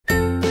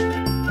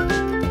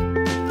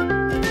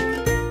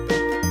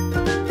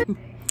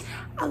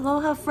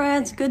Aloha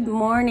friends, good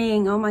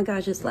morning. Oh my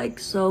gosh, it's like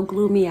so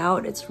gloomy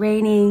out. It's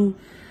raining.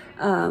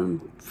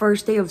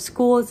 First day of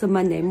school, it's a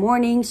Monday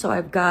morning. So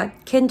I've got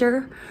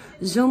kinder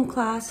Zoom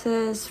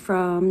classes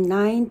from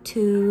 9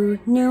 to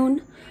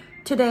noon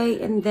today.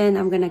 And then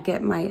I'm gonna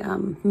get my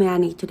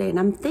mani today. And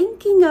I'm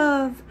thinking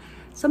of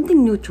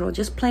something neutral,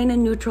 just plain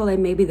and neutral,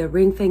 and maybe the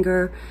ring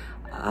finger,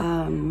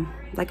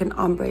 like an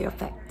ombre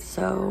effect.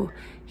 So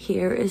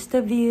here is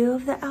the view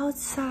of the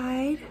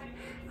outside.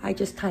 I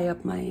just tie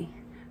up my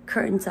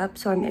curtains up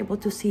so I'm able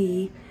to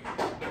see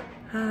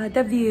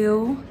the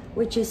view,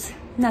 which is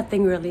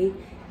nothing really.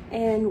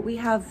 And we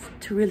have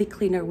to really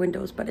clean our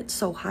windows, but it's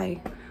so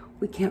high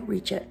we can't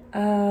reach it.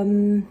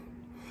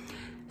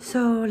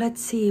 So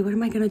let's see, what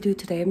am I gonna do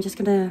today? I'm just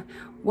gonna,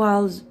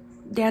 while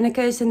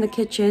Danika is in the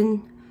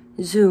kitchen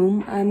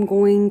Zoom, I'm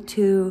going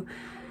to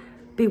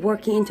be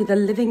working into the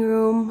living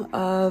room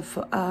of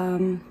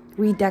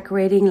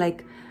redecorating,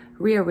 like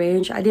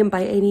rearrange. I didn't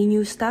buy any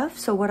new stuff,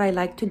 so what I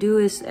like to do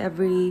is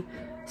every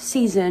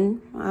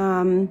season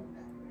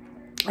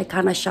I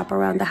kind of shop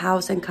around the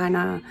house and kind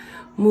of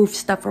move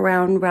stuff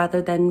around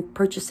rather than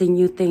purchasing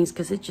new things,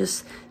 because it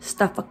just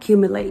stuff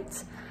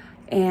accumulates.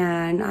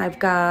 And I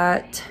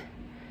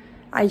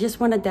just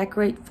want to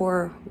decorate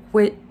for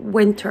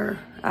winter,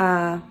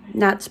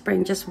 not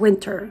spring, just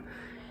winter.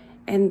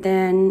 And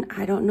then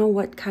I don't know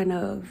what kind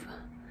of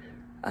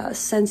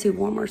Scentsy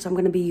warmers I'm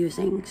going to be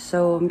using,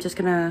 so I'm just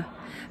gonna,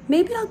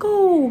 maybe I'll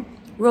go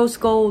rose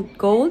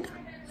gold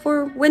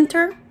for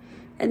winter.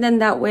 And then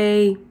that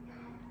way,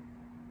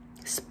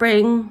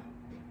 spring,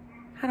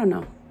 I don't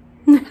know.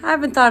 I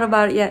haven't thought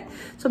about it yet.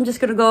 So I'm just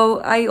gonna go,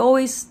 I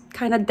always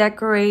kind of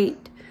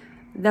decorate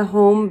the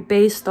home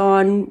based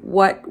on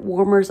what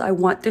warmers I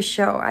want to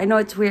show. I know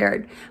it's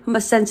weird. I'm a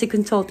Scentsy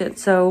consultant,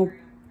 so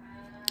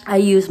I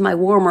use my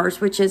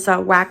warmers, which is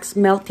a wax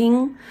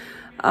melting,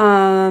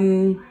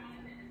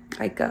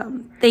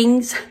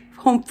 things,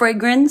 home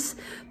fragrance,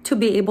 to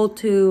be able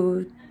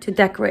to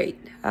decorate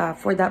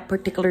for that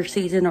particular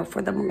season or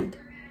for the mood.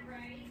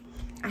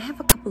 I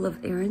have a couple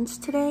of errands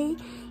today,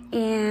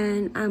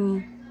 and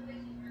I'm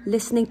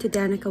listening to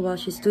Danika while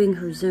she's doing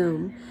her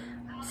Zoom,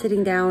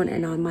 sitting down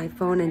and on my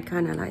phone and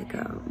kind of like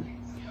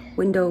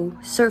window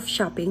surf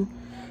shopping.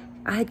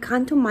 I had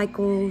gone to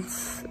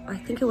Michael's, I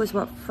think it was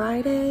what,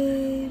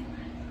 Friday?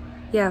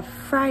 Yeah,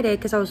 Friday,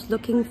 because I was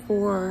looking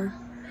for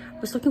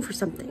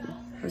something.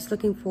 I was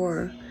looking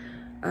for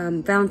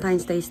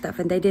Valentine's Day stuff,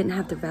 and they didn't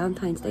have the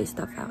Valentine's Day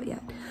stuff out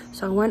yet.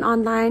 So I went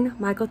online,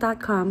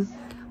 michael.com.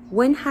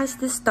 When has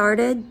this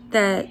started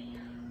that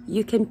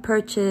you can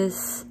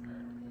purchase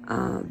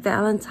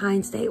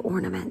Valentine's Day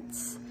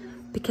ornaments?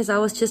 Because I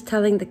was just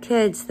telling the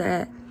kids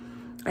that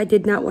I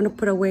did not want to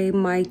put away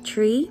my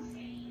tree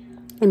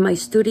in my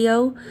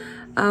studio.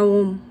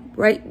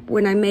 Right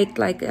when I make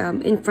like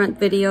in front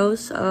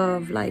videos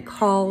of like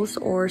hauls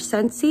or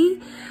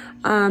Scentsy.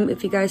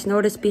 If you guys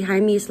notice,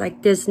 behind me is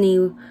like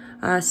Disney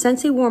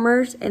Scentsy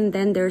warmers, and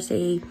then there's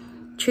a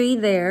tree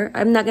there.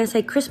 I'm not gonna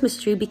say Christmas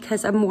tree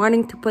because I'm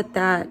wanting to put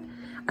that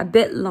a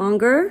bit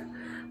longer,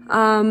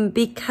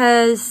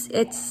 because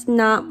it's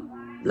not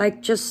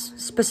like just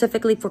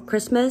specifically for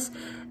Christmas.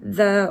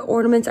 The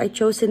ornaments I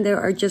chose in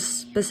there are just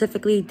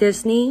specifically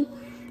Disney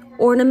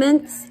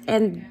ornaments,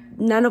 and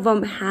none of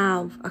them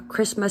have a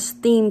Christmas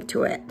theme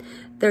to it.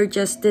 They're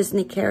just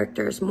Disney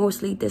characters,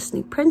 mostly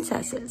Disney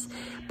princesses.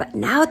 But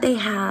now they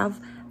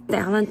have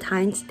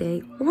Valentine's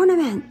Day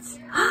ornaments.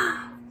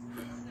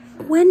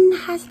 When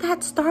has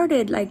that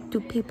started? Like, do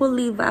people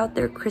leave out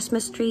their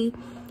Christmas tree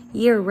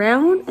year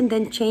round and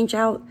then change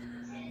out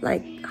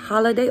like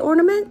holiday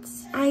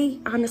ornaments? I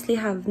honestly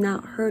have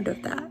not heard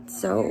of that.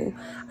 So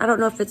I don't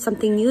know if it's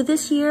something new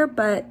this year,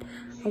 but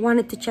I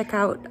wanted to check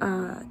out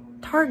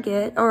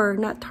Target, or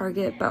not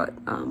Target, but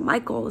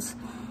Michael's,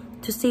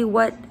 to see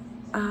what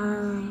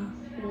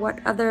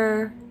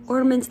other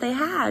ornaments they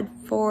had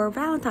for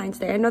Valentine's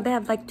Day. I know they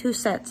have like 2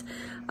 sets,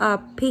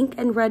 pink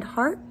and red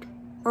heart,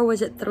 or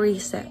was it 3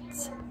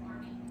 sets?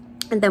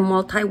 And then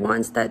multi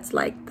ones that's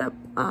like the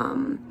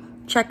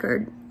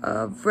checkered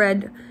of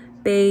red,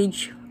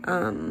 beige,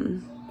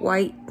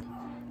 white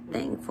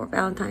thing for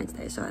Valentine's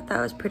Day. So I thought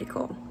it was pretty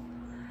cool.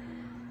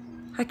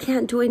 I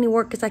can't do any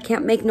work because I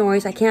can't make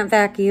noise. I can't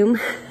vacuum.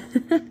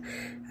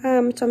 So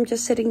I'm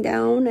just sitting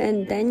down,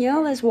 and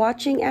Danielle is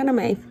watching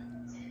anime.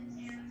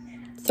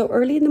 So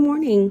early in the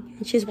morning,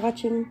 and she's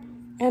watching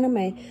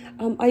anime.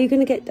 Are you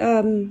gonna get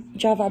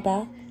Java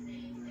bath?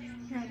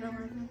 Yeah,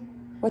 11.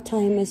 What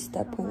time is the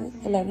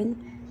appointment? 11?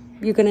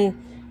 You're gonna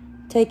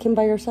take him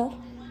by yourself?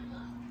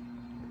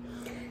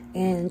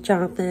 And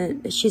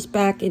Jonathan, she's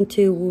back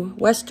into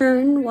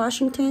Western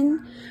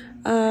Washington.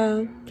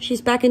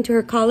 She's back into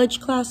her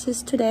college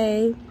classes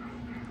today.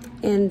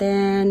 And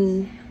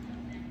then,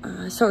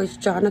 so is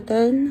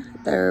Jonathan.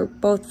 They're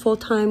both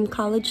full-time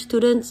college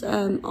students,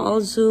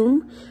 all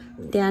Zoom.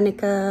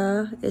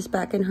 Danika is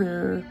back in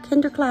her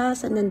kinder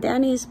class, and then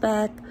Danny is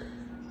back.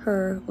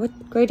 What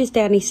grade is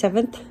Danny?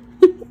 7th?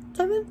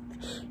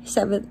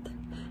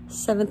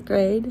 7th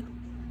grade.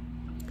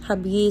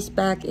 Hubby's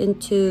back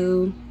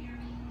into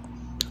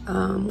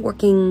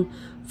working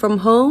from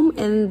home,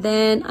 and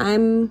then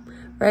I'm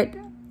right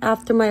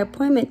after my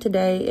appointment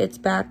today, it's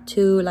back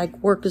to like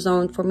work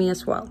zone for me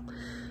as well.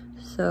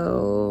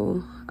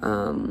 So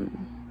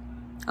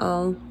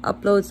I'll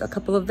upload a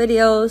couple of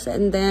videos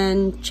and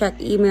then check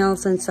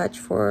emails and such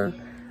for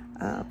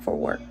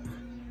work.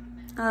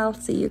 I'll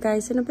see you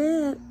guys in a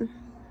bit.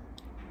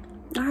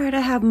 All right, I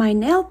have my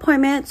nail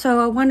appointment, so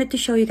I wanted to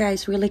show you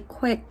guys really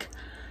quick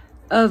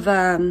of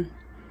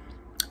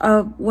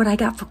what I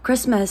got for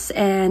Christmas,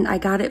 and I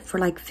got it for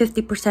like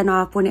 50%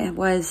 off when it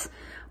was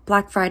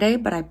Black Friday,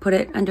 but I put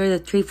it under the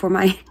tree for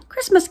my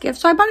Christmas gift,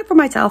 so I bought it for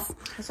myself.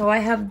 So I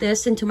have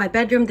this into my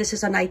bedroom. This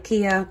is an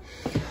IKEA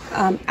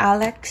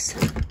Alex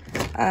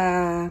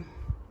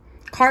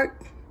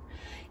cart,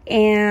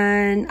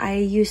 and I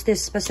use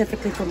this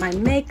specifically for my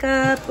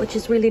makeup, which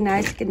is really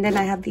nice. And then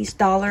I have these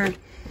dollar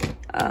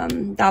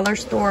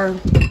store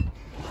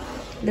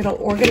little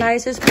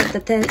organizers, but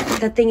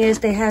the thing is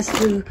they has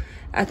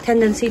a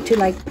tendency to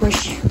like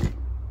push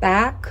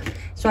back,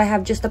 so I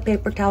have just a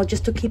paper towel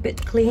just to keep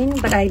it clean.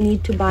 But I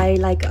need to buy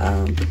like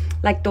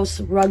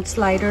those rug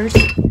sliders,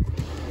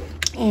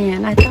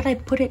 and I thought I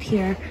put it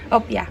here.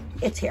 Oh yeah,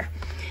 it's here.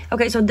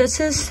 Okay, so this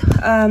is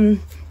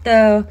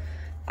the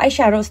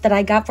eyeshadows that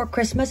I got for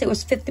Christmas. It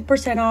was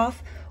 50%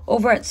 off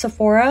over at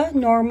Sephora.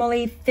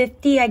 Normally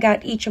 $50. I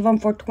got each of them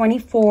for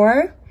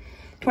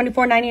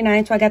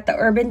 $24.99. So I got the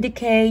Urban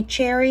Decay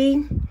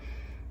Cherry.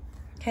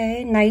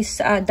 Okay, nice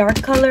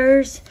dark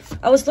colors.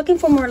 I was looking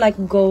for more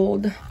like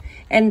gold.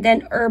 And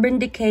then Urban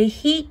Decay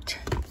Heat.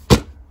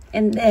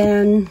 And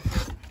then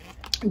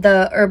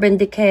the Urban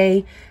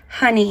Decay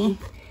Honey.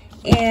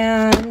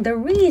 And the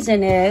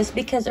reason is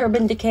because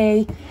Urban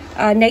Decay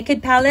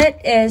Naked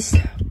Palette is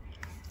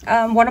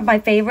one of my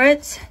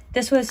favorites.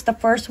 This was the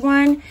first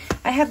one.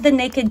 I have the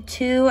Naked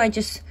too. I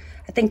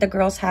think the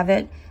girls have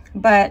it.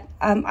 But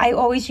I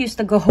always use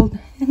the gold,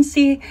 and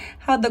see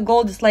how the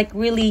gold is like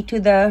really to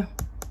the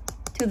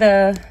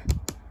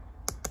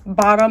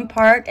bottom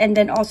part, and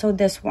then also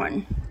this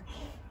one.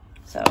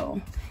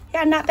 So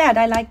yeah, not bad.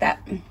 I like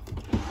that.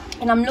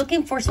 And I'm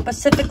looking for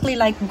specifically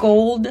like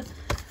gold,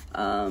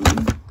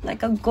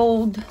 like a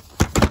gold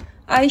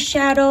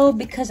eyeshadow,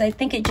 because I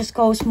think it just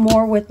goes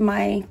more with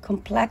my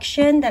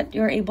complexion that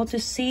you're able to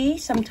see.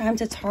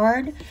 Sometimes it's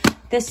hard.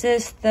 This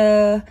is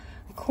the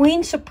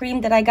Queen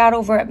Supreme that I got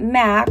over at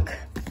MAC.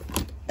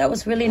 That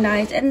was really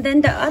nice. And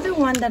then the other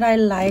one that I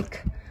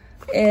like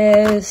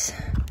is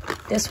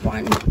this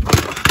one.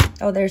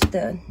 Oh, there's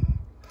the...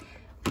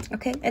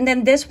 Okay, and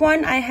then this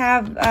one, I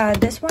have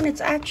this one.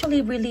 It's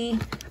actually really...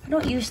 I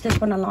don't use this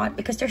one a lot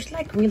because there's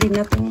like really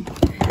nothing.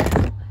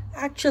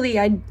 Actually,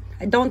 I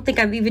don't think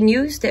I've even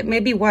used it.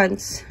 Maybe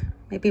once.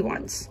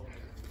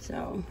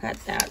 So, got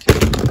that.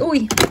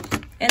 Ooh.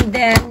 And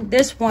then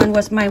this one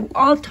was my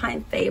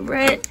all-time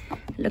favorite.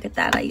 Look at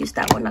that. I used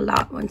that one a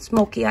lot when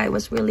smoky eye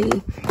was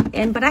really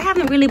in. But I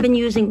haven't really been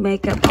using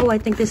makeup. Oh, I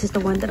think this is the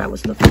one that I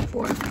was looking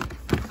for.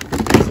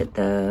 Is it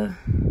the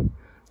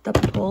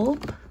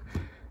pulp?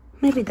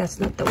 Maybe that's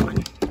not the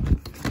one.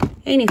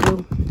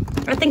 Anywho,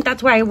 I think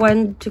that's why I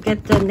wanted to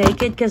get the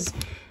Naked, because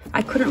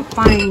I couldn't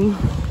find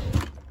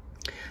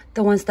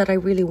the ones that I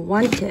really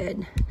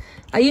wanted.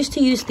 I used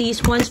to use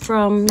these ones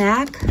from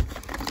MAC.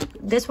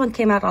 This one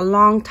came out a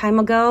long time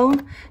ago.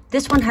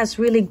 This one has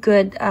really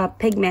good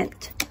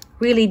pigment,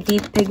 really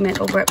deep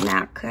pigment over at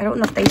MAC. I don't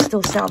know if they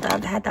still sell that.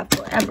 I've had that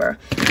forever.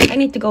 I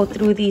need to go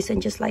through these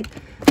and just like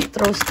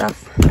throw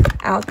stuff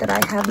out that I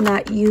have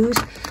not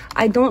used.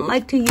 I don't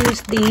like to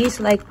use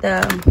these like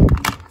the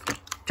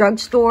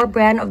drugstore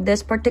brand of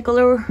this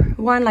particular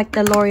one, like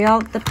the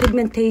L'Oreal. The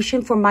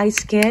pigmentation for my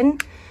skin,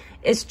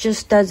 it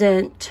just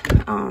doesn't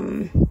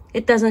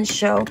it doesn't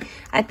show.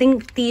 I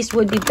think these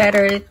would be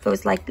better if it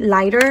was like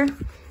lighter,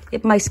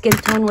 if my skin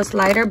tone was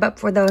lighter, but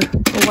for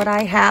what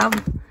I have,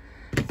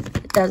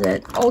 it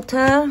doesn't.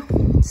 Ulta,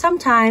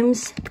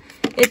 sometimes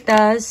it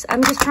does.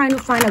 I'm just trying to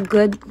find a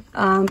good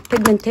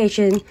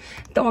pigmentation.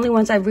 The only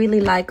ones I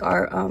really like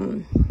are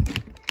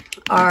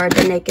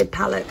the Naked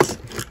palettes,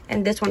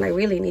 and this one I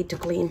really need to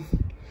clean.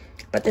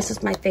 But this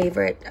is my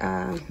favorite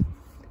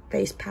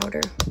face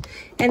powder.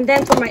 And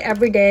then for my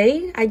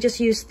everyday, I just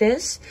use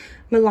this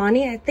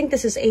Milani. I think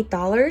this is $8.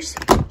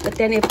 But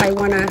then if I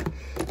want to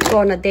go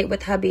on a date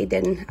with hubby,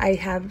 then I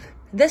have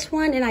this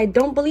one, and I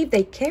don't believe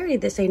they carry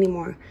this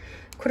anymore.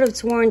 Could have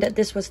sworn that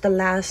this was the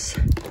last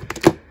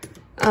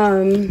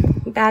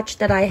batch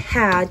that I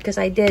had, because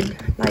I did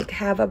like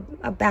have a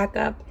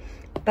backup.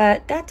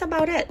 But that's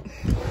about it.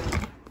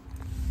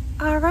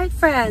 All right,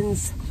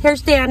 friends,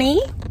 here's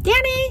Danny.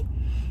 Danny,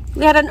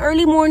 we had an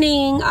early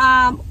morning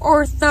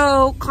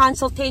ortho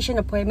consultation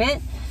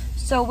appointment.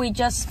 So we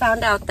just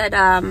found out that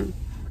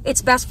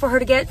it's best for her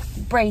to get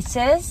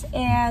braces.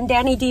 And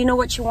Danny, do you know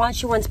what she wants?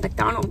 She wants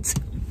McDonald's.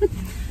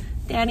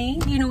 Danny,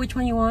 do you know which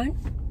one you want?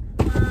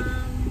 I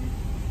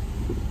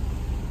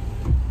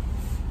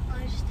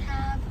just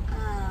have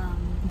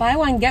buy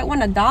one, get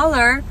one,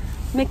 $1.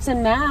 Mix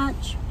and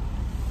match.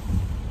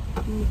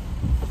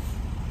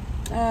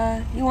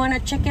 You want a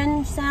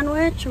chicken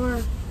sandwich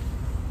or?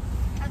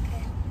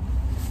 okay.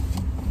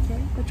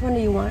 Which one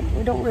do you want?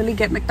 We don't really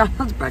get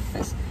McDonald's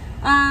breakfast.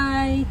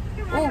 Do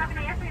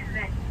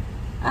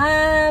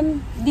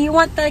you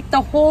want like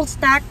the whole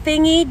stack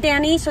thingy,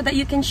 Danny, so that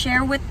you can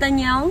share with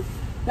Danielle?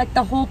 Like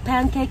the whole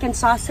pancake and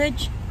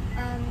sausage?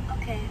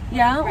 Okay.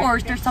 Yeah, or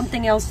is there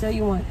something else that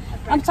you want?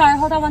 I'm sorry,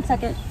 hold on one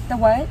second. The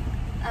what?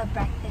 A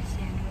breakfast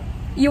sandwich.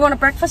 You want a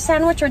breakfast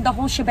sandwich or the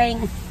whole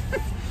shebang?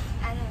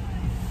 I don't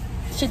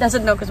know. She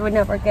doesn't know because we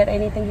never get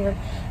anything here.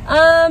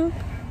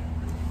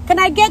 Can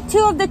I get 2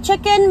 of the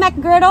chicken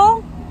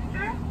McGriddle?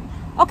 Sure.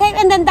 Okay,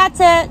 and then that's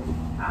it.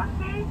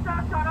 Okay, so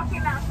total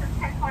came out to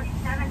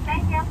 $10.47.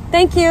 Thank you.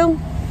 Thank you.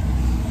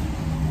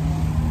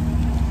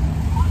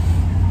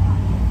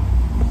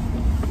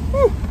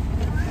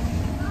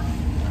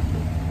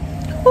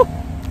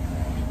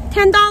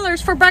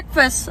 $10 for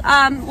breakfast.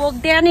 Well,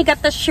 Danny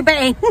got the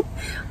shebang,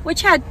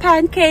 which had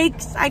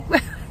pancakes.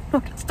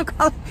 What else to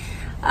call it?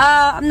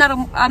 I'm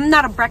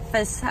not a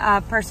breakfast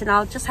person.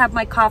 I'll just have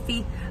my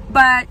coffee.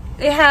 But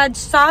it had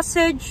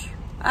sausage,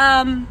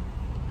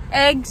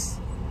 eggs,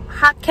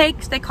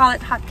 hotcakes. They call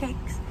it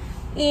hotcakes,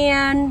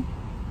 and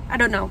I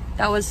don't know.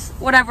 That was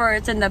whatever.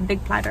 It's in the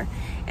big platter.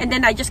 And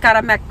then I just got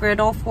a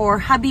McGriddle for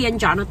hubby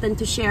and Jonathan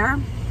to share.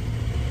 And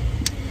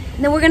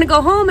then we're gonna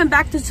go home and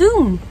back to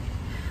Zoom.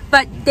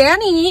 But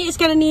Danny is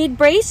gonna need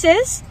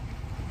braces.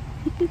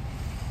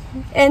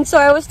 And so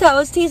I was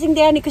teasing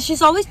Danny because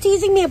she's always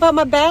teasing me about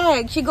my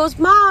bag. She goes,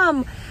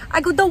 Mom,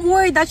 I go, don't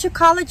worry, that's your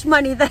college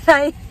money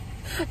that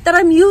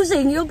I'm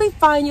using. You'll be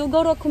fine. You'll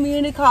go to a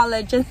community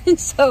college. And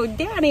so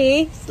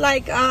Danny's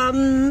like,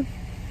 I'm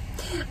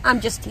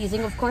just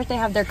teasing. Of course, they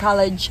have their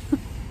college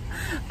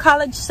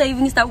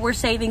savings that we're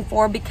saving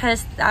for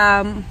because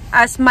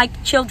as my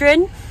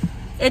children,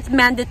 it's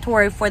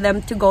mandatory for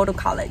them to go to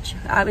college.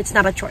 It's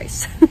not a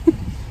choice.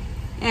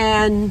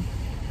 and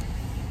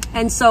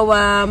so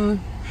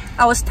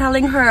I was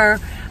telling her,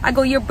 I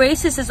go, your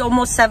braces is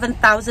almost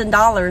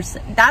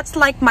 $7,000. That's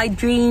like my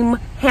dream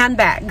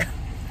handbag,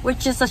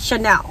 which is a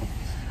Chanel,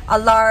 a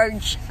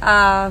large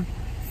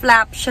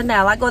flap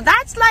Chanel. I go,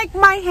 that's like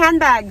my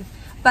handbag.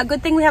 But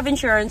good thing we have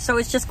insurance, so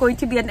it's just going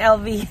to be an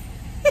LV.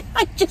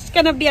 I'm just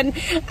gonna be an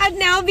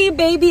LV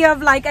baby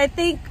of like, I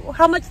think,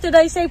 how much did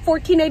I say?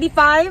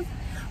 $14.85.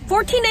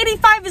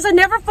 $14.85 is a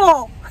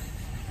Neverfull.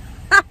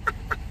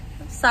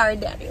 Sorry,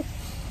 Daddy.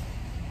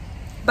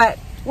 But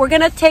we're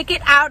gonna take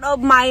it out of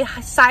my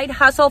side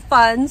hustle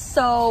funds,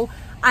 so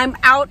I'm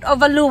out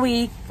of a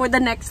Louis for the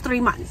next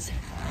 3 months.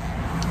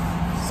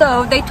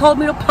 So they told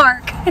me to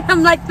park.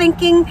 I'm like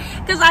thinking,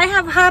 because I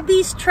have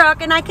hubby's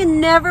truck and I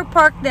can never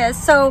park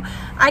this, so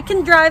I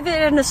can drive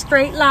it in a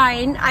straight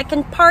line. I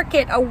can park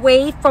it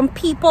away from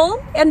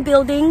people and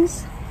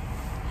buildings,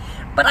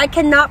 but I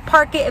cannot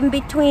park it in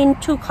between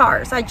 2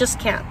 cars. I just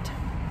can't.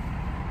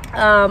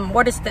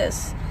 What is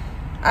this?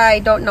 I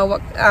don't know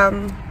what.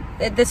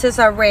 This is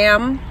a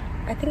Ram.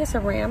 I think it's a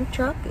Ram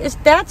truck. Is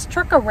Dad's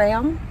truck a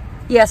Ram?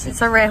 Yes,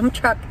 it's a Ram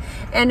truck,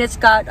 and it's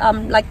got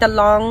like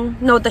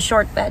the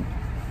short bed.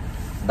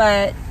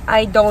 But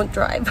I don't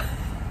drive.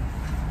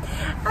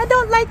 I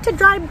don't like to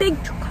drive big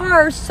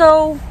cars,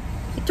 so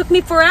it took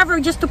me forever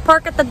just to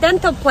park at the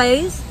dental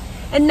place.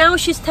 And now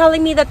she's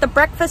telling me that the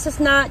breakfast is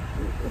not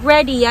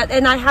ready yet,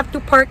 and I have to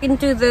park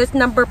into this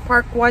number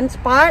park 1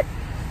 spot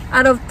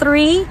out of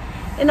 3.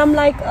 And I'm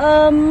like,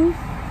 how am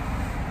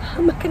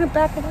I gonna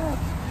back it up?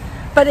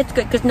 But it's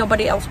good because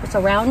nobody else was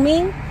around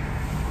me,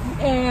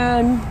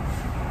 and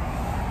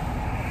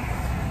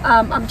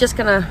I'm just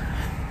gonna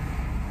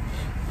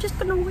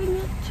wing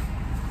it.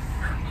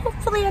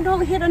 Hopefully I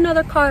don't hit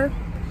another car.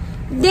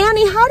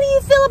 Danny, how do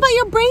you feel about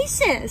your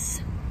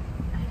braces?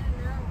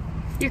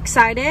 You're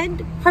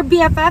excited? Her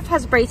BFF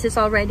has braces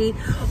already.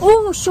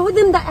 Oh, show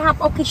them the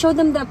app. Okay, show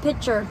them the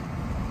picture.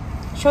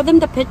 Show them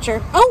the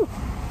picture. Oh,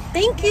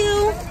 thank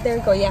you. There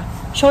you go, yeah.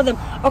 Show them.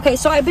 Okay,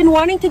 so I've been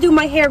wanting to do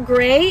my hair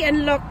gray,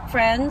 and look,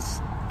 friends.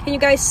 Can you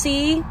guys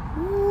see?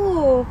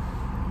 Ooh,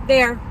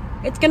 there.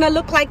 It's gonna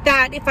look like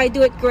that if I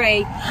do it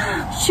gray.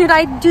 Should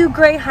I do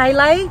gray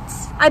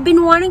highlights? I've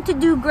been wanting to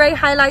do gray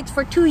highlights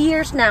for 2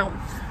 years now.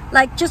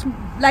 Like just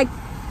like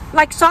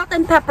salt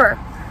and pepper.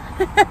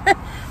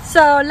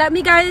 So let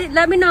me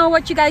know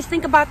what you guys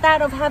think about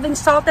that, of having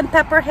salt and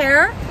pepper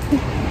hair.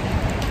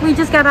 We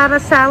just got out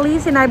of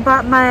Sally's and I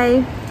bought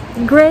my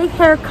gray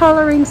hair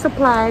coloring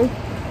supply.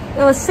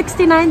 It was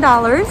 $69.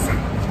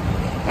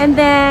 And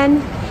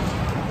then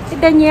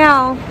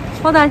Danielle,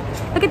 hold on,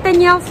 look at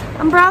Danielle's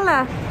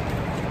umbrella.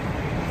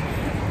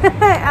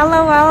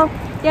 LOL,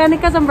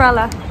 Danika's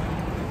umbrella.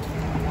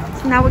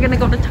 So now we're gonna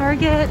go to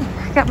Target.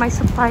 I got my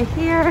supply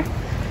here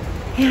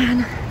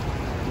and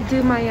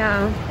do my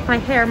my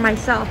hair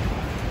myself.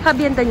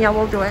 Hubby and Danielle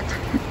will do it.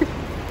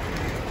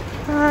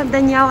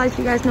 Danielle, as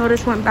you guys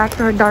noticed, went back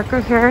to her darker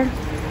hair.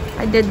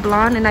 I did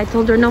blonde, and I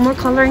told her no more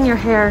coloring your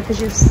hair because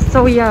you're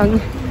so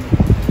young.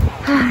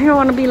 You don't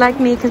want to be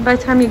like me, because by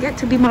the time you get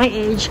to be my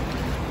age,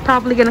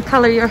 probably gonna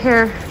color your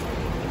hair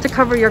to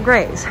cover your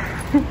grays.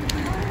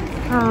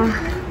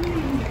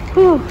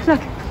 Ooh, look,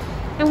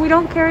 and we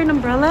don't carry an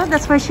umbrella.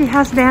 That's why she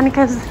has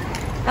Danika's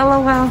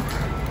LOL.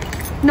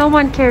 No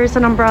one carries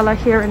an umbrella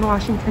here in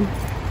Washington.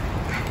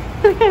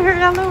 Look at her,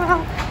 LOL.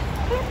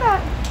 Look at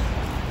that.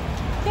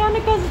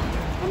 Danika's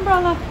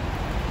umbrella.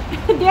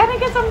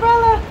 Danika's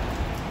umbrella.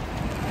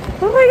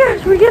 Oh my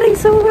gosh, we're getting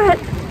so wet.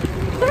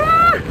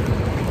 Ah!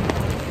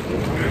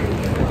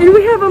 And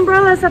we have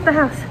umbrellas at the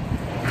house.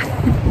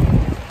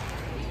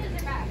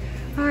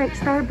 Alright,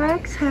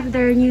 Starbucks have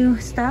their new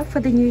stuff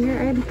for the new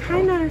year. I'm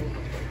kind of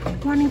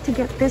wanting to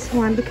get this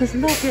one because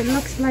look, it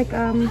looks like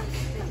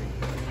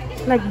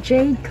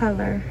jade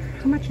color.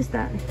 How much is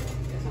that?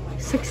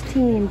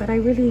 16, but I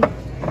really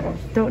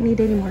don't need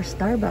any more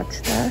Starbucks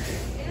stuff.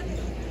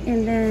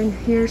 And then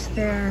here's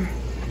their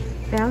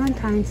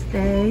Valentine's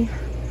Day.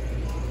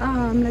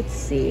 Let's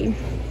see.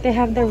 They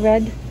have the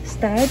red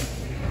stud.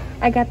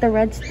 I got the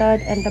red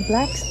stud and the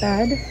black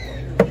stud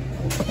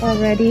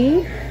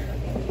already.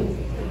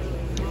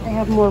 They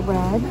have more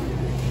red.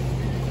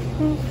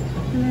 And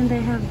then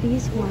they have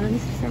these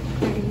ones. They're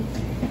pretty.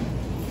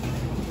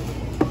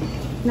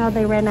 Now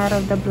they ran out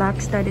of the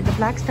black studded. The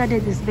black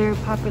studded is very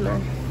popular.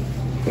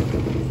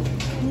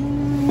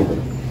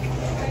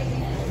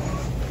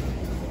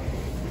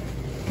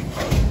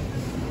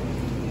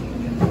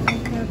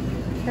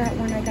 That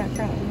one, I got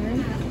that one.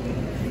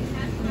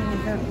 I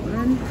have that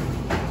one.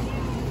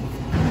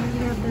 And we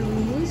have the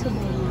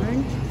reusable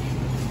one.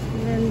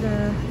 And then the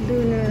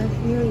Lunar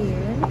New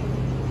Year.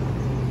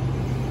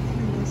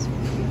 And this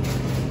one.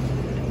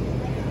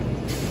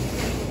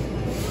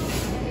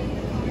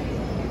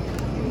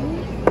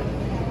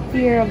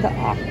 Year of the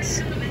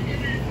Ox.